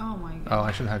 Oh my god. Oh,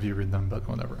 I should have you read them, but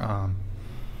whatever.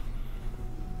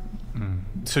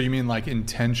 So you mean like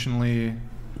intentionally,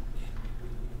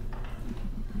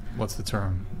 what's the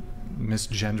term?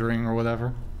 Misgendering or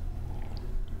whatever?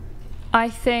 I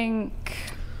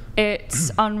think it's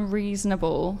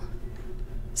unreasonable.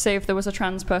 Say if there was a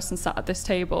trans person sat at this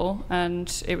table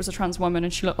and it was a trans woman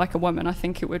and she looked like a woman, I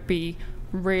think it would be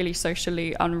really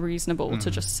socially unreasonable to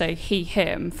just say he,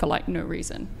 him for no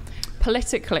reason.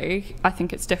 Politically, I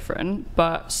think it's different,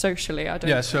 but socially, I don't.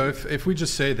 Yeah, so if we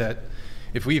just say that,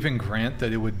 if we even grant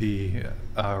that it would be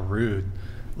rude,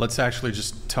 let's actually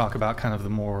just talk about kind of the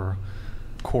more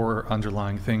core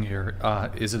underlying thing here.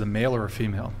 Is it a male or a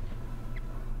female?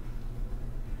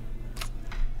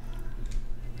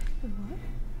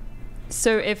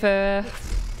 So if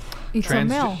it's a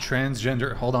male.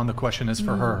 Transgender, hold on, the question is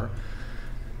for her.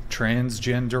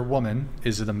 Transgender woman,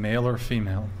 is it a male or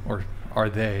female? Or are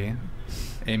they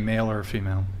a male or a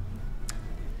female?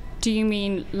 Do you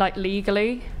mean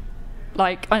legally?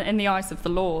 In the eyes of the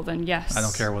law, then yes. I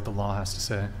don't care what the law has to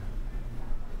say.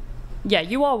 Yeah,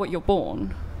 you are what you're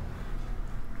born.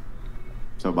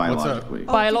 So biologically.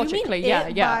 Biologically, yeah.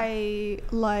 Yeah. By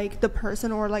like the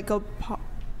person or like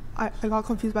I got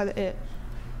confused by the it.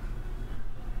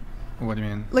 What do you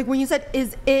mean? Like when you said,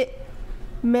 is it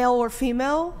male or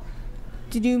female?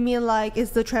 Did you mean like,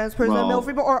 is the trans person male or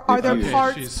female, or are there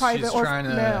parts private or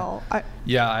male? I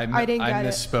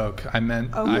misspoke. I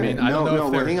meant. Okay. I mean, I don't know.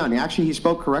 No, hang on. Actually, he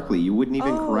spoke correctly. You wouldn't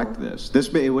even correct this.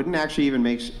 It wouldn't actually even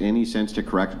make any sense to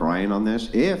correct Brian on this.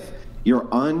 If you're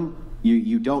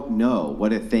you don't know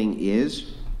what a thing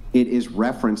is, it is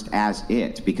referenced as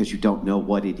it because you don't know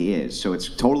what it is. So it's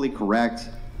totally correct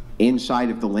inside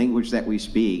of the language that we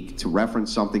speak to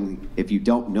reference something if you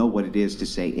don't know what it is to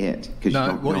say it because you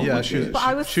don't know what it is.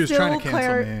 But she was trying to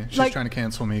cancel me. She was trying to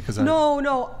cancel me because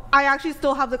No, I actually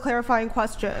still have the clarifying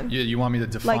question. You want me to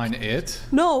define it?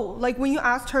 No, like when you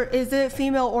asked her, is it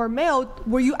female or male?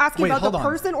 Were you asking about the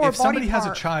person or if somebody has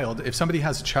a child? If somebody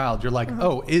has a child, you're like,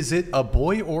 oh, is it a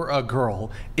boy or a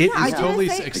girl? It is totally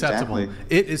acceptable.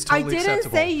 Exactly. It is totally acceptable. I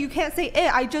didn't say you can't say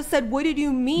it. I just said, what did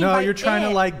you mean? No, by you're trying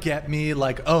to like get me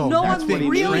like, oh, no, that's I'm being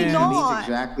really trans. not. He means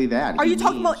exactly that. Are you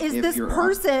talking about is this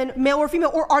person male or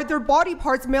female, or are their body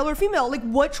parts male or female? Like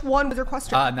which one was your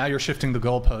question? Now you're shifting the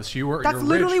goalposts. That's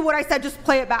literally what I said. Just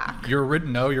play it back. Your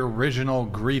original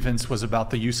grievance was about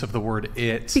the use of the word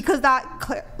it. Because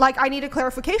I needed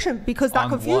clarification because that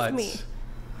confused me.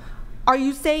 Are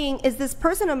you saying, is this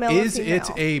person a male or female? Is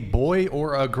it a boy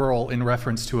or a girl in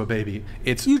reference to a baby?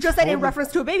 You just said in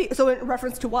reference to a baby. So in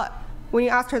reference to what? When you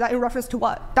asked her that, in reference to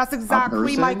what? That's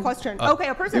exactly my question. Okay,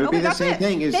 a person. Okay, that's it.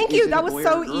 Thank you. That was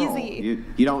so easy.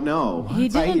 You don't know. He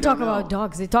didn't talk about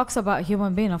dogs. He talks about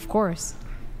human being, of course.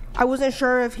 I wasn't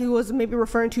sure if he was maybe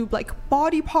referring to like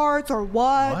body parts or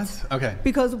what. What? Okay.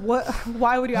 Because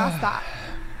why would you ask that?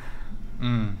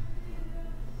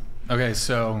 Okay,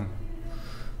 so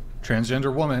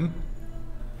transgender woman,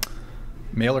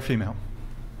 male or female?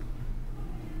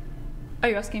 Are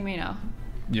you asking me now?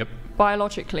 Yep.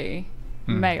 Biologically,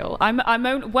 male.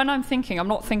 When I'm thinking, I'm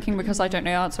not thinking because I don't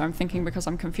know the answer. I'm thinking because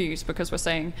I'm confused because we're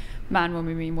saying man when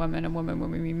we mean woman and woman when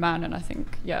we mean man, and I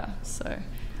think so.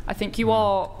 I think you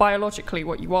are biologically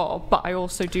what you are, but I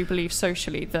also do believe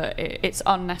socially that it's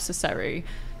unnecessary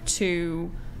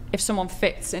to, if someone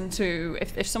fits into,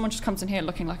 if someone just comes in here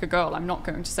looking like a girl, I'm not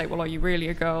going to say, well, are you really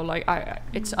a girl? Like,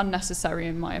 it's unnecessary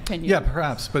in my opinion. Yeah,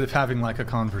 perhaps, but if having like a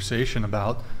conversation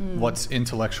about what's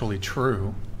intellectually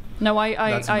true,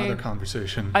 that's another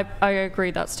conversation. I agree,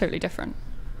 that's totally different.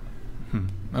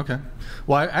 Okay.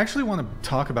 Well, I actually want to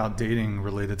talk about dating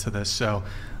related to this. So,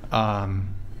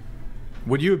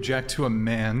 would you object to a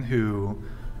man who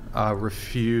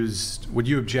would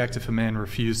you object if a man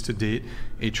refused to date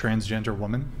a transgender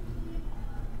woman?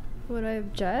 Would I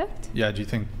object? Yeah, do you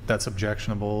think that's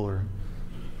objectionable or?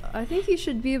 I think you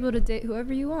should be able to date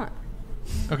whoever you want.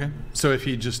 Okay. So if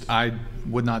I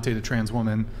would not date a trans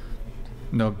woman,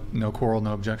 no quarrel,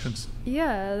 no objections?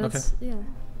 Yeah, that's, okay. Yeah.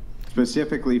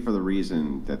 Specifically for the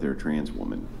reason that they're a trans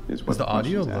woman is what the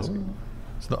audio low?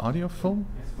 Is the audio full?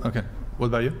 Okay. What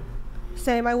about you?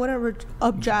 Same. I wouldn't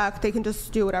object. They can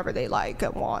just do whatever they like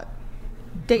and want.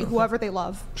 Date whoever they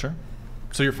love. Sure.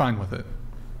 So you're fine with it?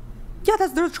 Yeah,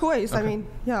 that's their choice. Okay. I mean,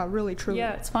 yeah, really, truly.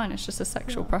 Yeah, it's fine. It's just a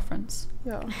sexual preference.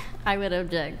 Yeah. I would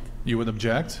object. You would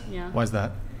object? Yeah. Why is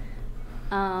that?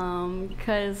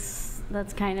 Because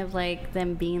that's kind of like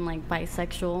them being like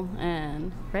bisexual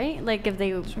and right? Like if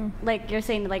they like you're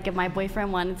saying like if my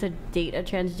boyfriend wanted to date a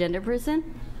transgender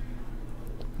person?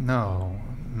 No.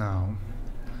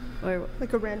 Or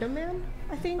like a random man,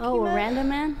 I think. Oh, a random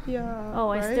man? Yeah. Oh,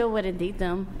 I still wouldn't date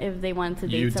them if they wanted to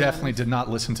date You someone. definitely did not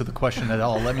listen to the question at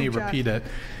all. Let me repeat it.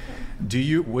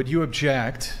 Would you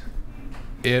object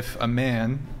if a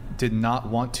man did not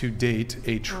want to date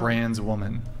a trans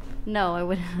woman? No, I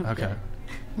wouldn't object. Okay.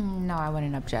 No, I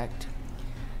wouldn't object.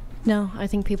 No, I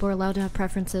think people are allowed to have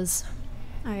preferences.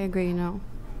 I agree, no.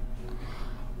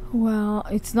 Well,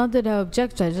 it's not that I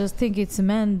object. I just think it's a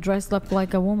man dressed up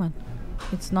like a woman.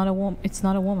 It's not a woman. It's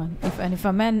not a woman. If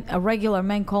a regular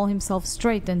man, call himself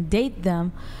straight and date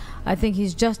them, I think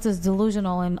he's just as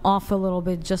delusional and off a little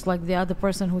bit, just like the other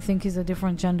person who think he's a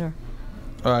different gender.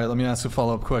 All right. Let me ask a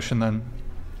follow-up question then.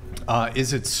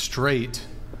 Is it straight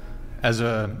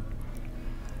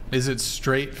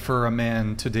for a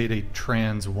man to date a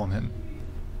trans woman?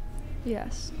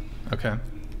 Yes. Okay.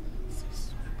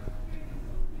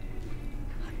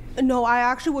 No, I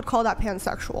actually would call that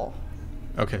pansexual.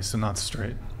 Okay, so not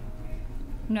straight.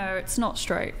 No, it's not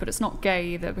straight, but it's not gay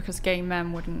either because gay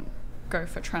men wouldn't go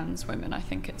for trans women. I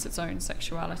think it's its own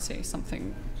sexuality,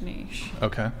 something niche.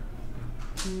 Okay.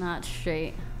 Not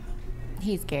straight.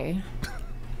 He's gay.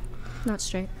 Not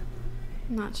straight.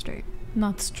 Not straight.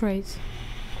 Not straight.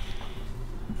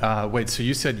 Wait, so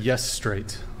you said yes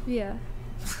straight. Yeah.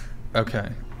 Okay.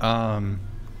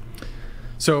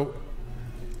 So,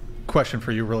 question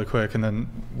for you really quick, and then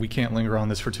we can't linger on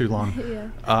this for too long.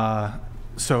 Yeah.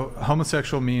 So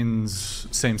homosexual means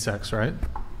same sex, right?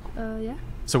 Yeah.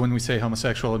 So when we say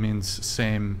homosexual, it means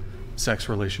same sex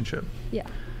relationship. Yeah.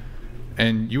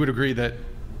 And you would agree that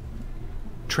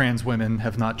trans women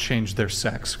have not changed their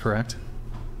sex, correct?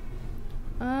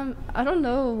 I don't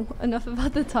know enough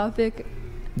about the topic.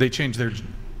 They changed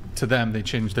they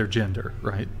changed their gender,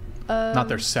 right? Not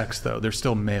their sex, though. They're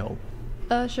still male.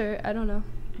 Sure. I don't know.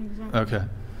 Exactly. Okay.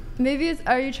 Maybe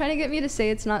are you trying to get me to say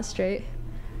it's not straight?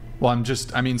 Well,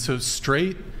 so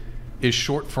straight is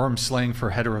short form slang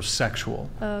for heterosexual.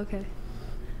 Oh, okay.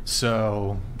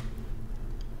 So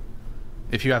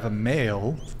if you have a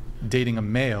male dating a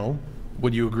male,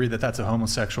 would you agree that that's a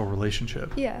homosexual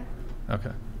relationship? Yeah.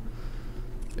 Okay.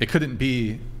 It couldn't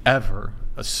be ever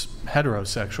a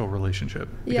heterosexual relationship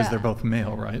because they're both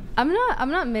male, right? I'm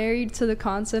not married to the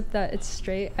concept that it's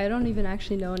straight. I don't even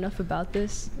actually know enough about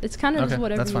this. It's kind of just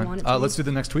whatever you want it to be. Let's do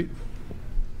the next tweet.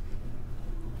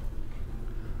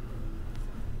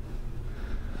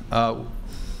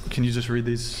 Can you just read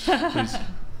these, please?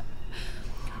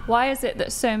 Why is it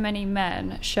that so many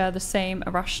men share the same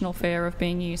irrational fear of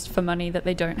being used for money that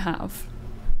they don't have?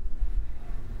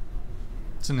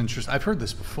 It's an interesting. I've heard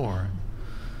this before.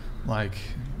 Like,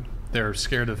 they're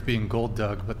scared of being gold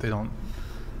dug, but they don't.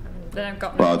 They don't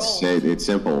got. Well, it's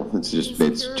simple. It's just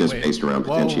based around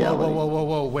potentiality.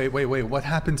 Whoa! Wait! What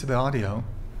happened to the audio?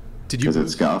 Did you? Because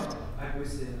it's scuffed.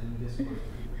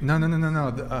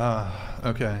 No.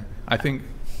 Okay. I think.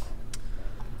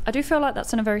 I do feel like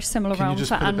that's in a very similar realm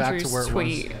to Andrew's to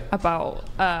tweet about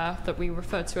that we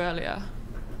referred to earlier.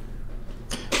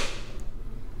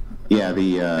 Yeah,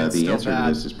 the answer to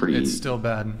this is pretty. It's still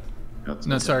bad.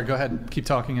 No, sorry. Go ahead. Keep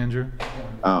talking, Andrew.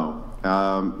 Oh,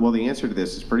 well, the answer to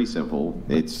this is pretty simple.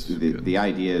 It's the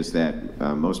idea is that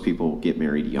most people get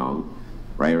married young,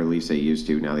 right? Or at least they used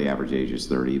to. Now the average age is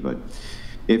 30. But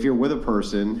if you're with a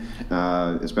person,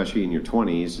 especially in your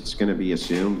 20s, it's going to be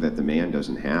assumed that the man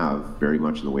doesn't have very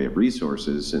much in the way of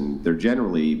resources, and they're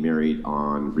generally married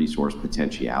on resource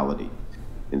potentiality.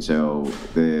 And so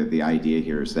the idea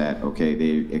here is that, okay,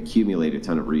 they accumulate a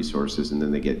ton of resources and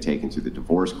then they get taken to the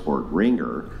divorce court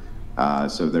ringer.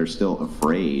 So they're still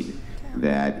afraid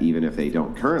that even if they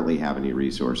don't currently have any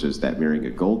resources, that marrying a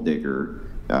gold digger,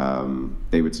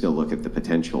 they would still look at the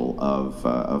potential of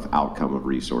outcome of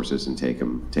resources and take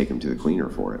them to the cleaner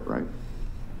for it, right?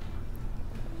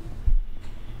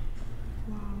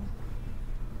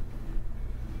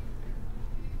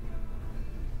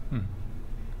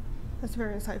 That's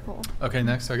very insightful. Okay,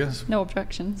 next, I guess. No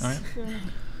objections. All right. Yeah.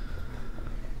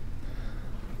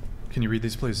 Can you read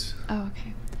these, please? Oh,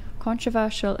 okay.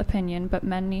 Controversial opinion, but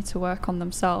men need to work on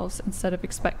themselves instead of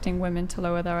expecting women to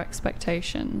lower their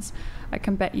expectations. I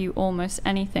can bet you almost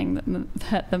anything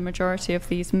that the majority of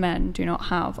these men do not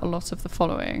have a lot of the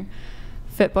following: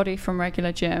 fit body from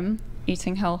regular gym,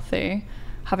 eating healthy,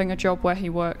 having a job where he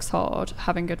works hard,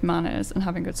 having good manners, and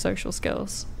having good social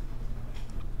skills.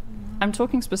 I'm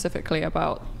talking specifically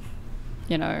about,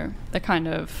 the kind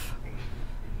of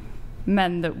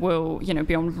men that will,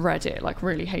 be on Reddit, like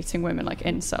really hating women, like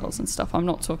incels and stuff. I'm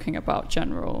not talking about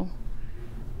general,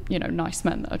 nice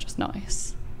men that are just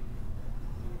nice.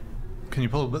 Can you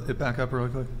pull it back up really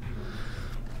quick?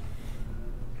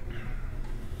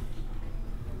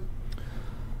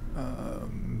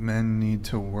 Men need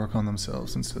to work on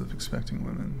themselves instead of expecting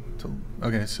women to...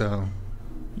 Okay, so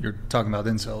you're talking about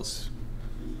incels.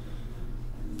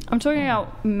 I'm talking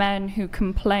about men who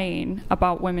complain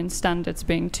about women's standards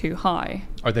being too high.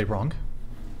 Are they wrong?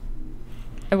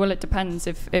 Well, it depends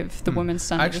if the woman's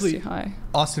standard is too high.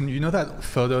 Austin, you know that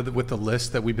photo with the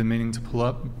list that we've been meaning to pull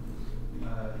up?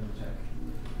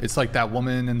 It's like that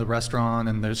woman in the restaurant,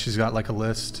 and she's got like a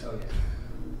list. Oh, yeah.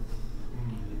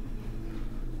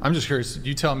 I'm just curious.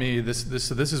 You tell me this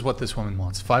is what this woman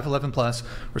wants. 5'11 plus,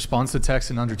 responds to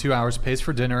text in under 2 hours, pays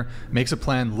for dinner, makes a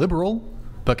plan, liberal,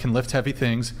 but can lift heavy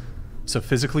things, so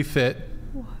physically fit.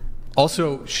 What?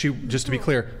 Also, she, just to be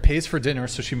clear, pays for dinner,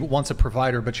 so she wants a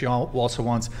provider, but she also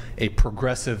wants a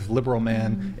progressive liberal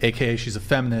man, aka she's a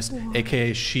feminist,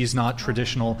 aka she's not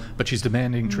traditional, but she's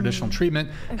demanding traditional treatment,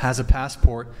 has a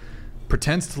passport,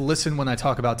 pretends to listen when I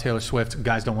talk about Taylor Swift.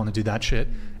 Guys don't want to do that shit.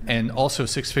 And also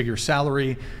 6-figure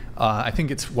salary. I think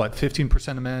it's,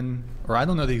 15% of men, or I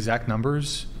don't know the exact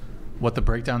numbers, what the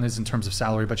breakdown is in terms of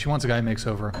salary, but she wants a guy who makes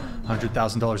over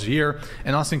 $100,000 a year.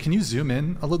 And Austin, can you zoom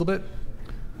in a little bit?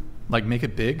 Like make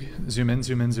it big, zoom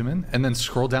in, and then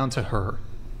scroll down to her.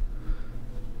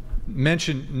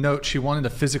 note she wanted a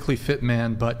physically fit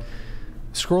man, but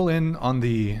scroll in on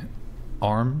the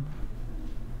arm.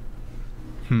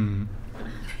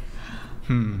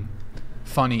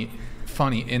 Funny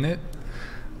in it.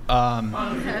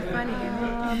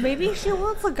 Maybe she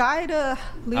wants a guy to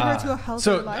lead her to a healthy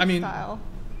lifestyle. I mean,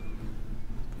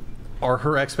 are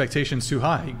her expectations too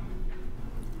high?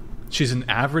 She's an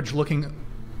average-looking,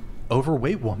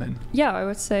 overweight woman. Yeah, I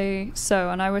would say so,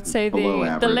 and I would say the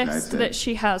list that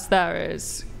she has there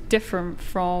is different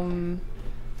from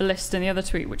the list in the other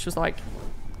tweet, which was like,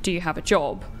 "Do you have a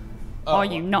job? Are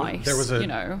you nice?" There was a, you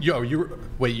know.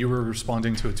 You were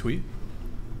responding to a tweet?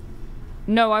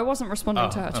 No, I wasn't responding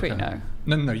to her tweet.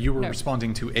 No, you were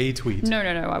responding to a tweet. No,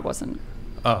 I wasn't.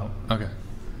 Oh, okay.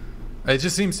 It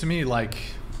just seems to me like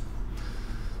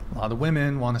a lot of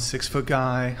women want a 6-foot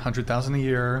guy, $100,000 a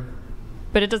year.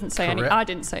 But it doesn't say any. I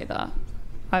didn't say that.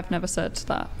 I've never said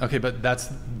that. Okay, but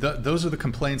those are the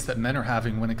complaints that men are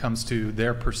having when it comes to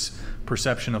their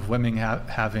perception of women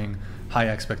having high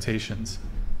expectations.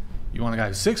 You want a guy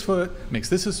who's 6 foot, makes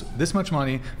this much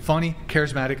money, funny,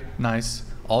 charismatic, nice,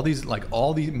 all these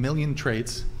million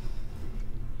traits.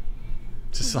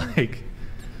 Just like,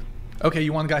 okay,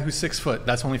 you want a guy who's 6 foot.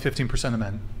 That's only 15% of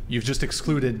men. You've just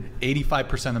excluded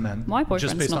 85% of men. My boyfriend's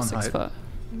just based not on 6 height. foot.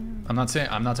 I'm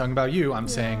not talking about you. I'm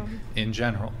saying in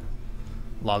general.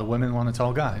 A lot of women want a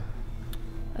tall guy.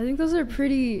 I think those are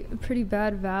pretty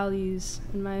bad values,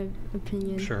 in my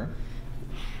opinion. Sure.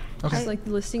 Okay. Just like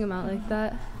listing them out like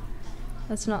that.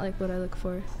 That's not like what I look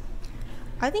for.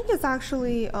 I think it's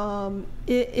actually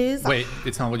it is. Wait,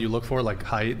 it's not what you look for, like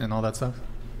height and all that stuff?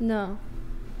 No.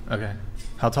 Okay.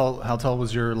 How tall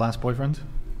was your last boyfriend?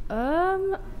 I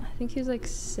think he was like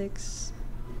 6'2".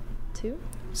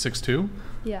 6'2"?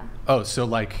 Yeah. Oh, so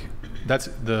like that's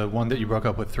the one that you broke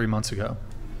up with 3 months ago.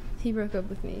 He broke up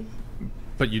with me.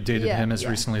 But you dated him as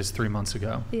recently as 3 months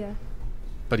ago. Yeah.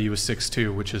 But he was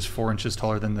 6'2", which is 4 inches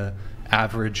taller than the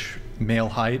average male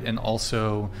height, and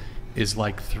also is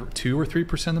like 2 or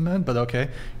 3% of men. But okay,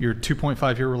 your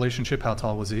 2.5-year relationship, how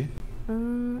tall was he?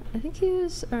 I think he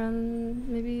was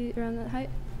maybe around that height.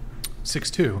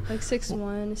 6'2". Like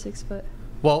 6'1", 6 foot.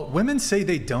 Well, women say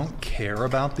they don't care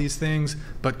about these things,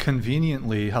 but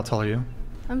conveniently, how tall are you?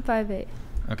 I'm 5'8".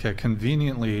 Okay,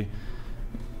 conveniently,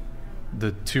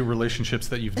 the 2 relationships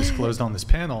that you've disclosed on this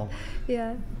panel,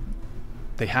 yeah,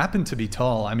 they happen to be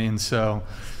tall. I mean, so.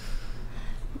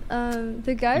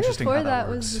 The guy before that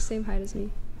was the same height as me.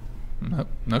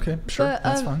 Okay, sure, but,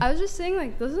 that's fine. I was just saying,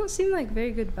 like, those don't seem like very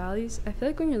good values. I feel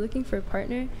like when you're looking for a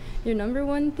partner, your number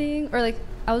one thing, or like,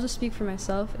 I'll just speak for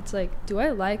myself. It's like, do I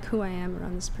like who I am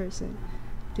around this person?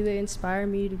 Do they inspire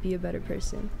me to be a better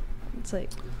person? It's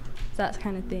like that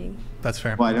kind of thing. That's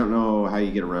fair. Well, I don't know how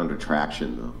you get around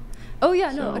attraction though. Oh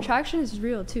yeah, no, attraction is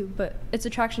real too, but it's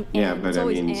attraction. Yeah, but I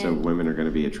mean, so women are going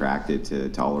to be attracted to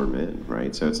taller men,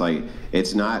 right? So it's like,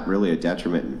 it's not really a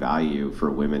detriment in value for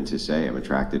women to say, I'm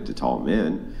attracted to tall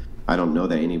men. I don't know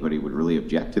that anybody would really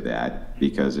object to that,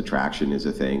 because attraction is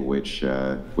a thing which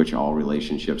all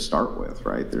relationships start with,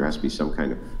 right? There has to be some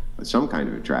kind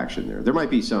of attraction there. There might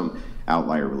be some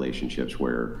outlier relationships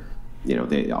where, you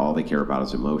know, all they care about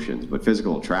is emotions, but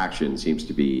physical attraction seems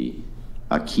to be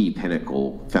a key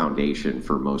pinnacle foundation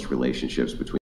for most relationships between